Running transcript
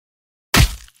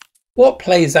What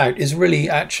plays out is really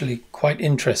actually quite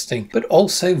interesting, but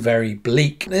also very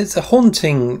bleak. There's a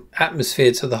haunting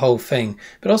atmosphere to the whole thing,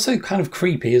 but also kind of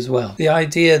creepy as well. The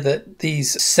idea that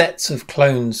these sets of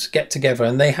clones get together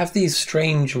and they have these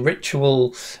strange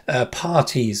ritual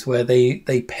parties where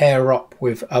they pair up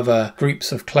with other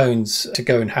groups of clones to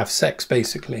go and have sex,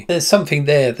 basically. There's something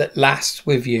there that lasts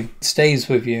with you, stays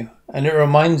with you. And it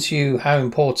reminds you how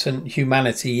important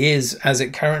humanity is as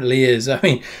it currently is. I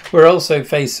mean, we're also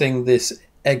facing this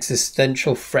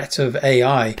existential threat of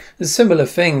AI. A similar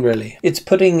thing, really. It's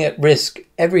putting at risk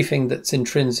everything that's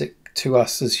intrinsic to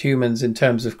us as humans in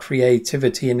terms of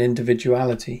creativity and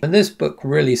individuality. And this book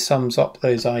really sums up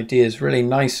those ideas really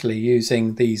nicely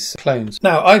using these clones.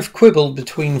 Now, I've quibbled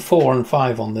between 4 and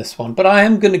 5 on this one, but I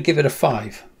am going to give it a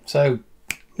 5. So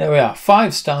there we are,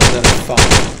 5 stars out of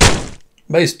 5.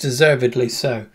 Most deservedly so.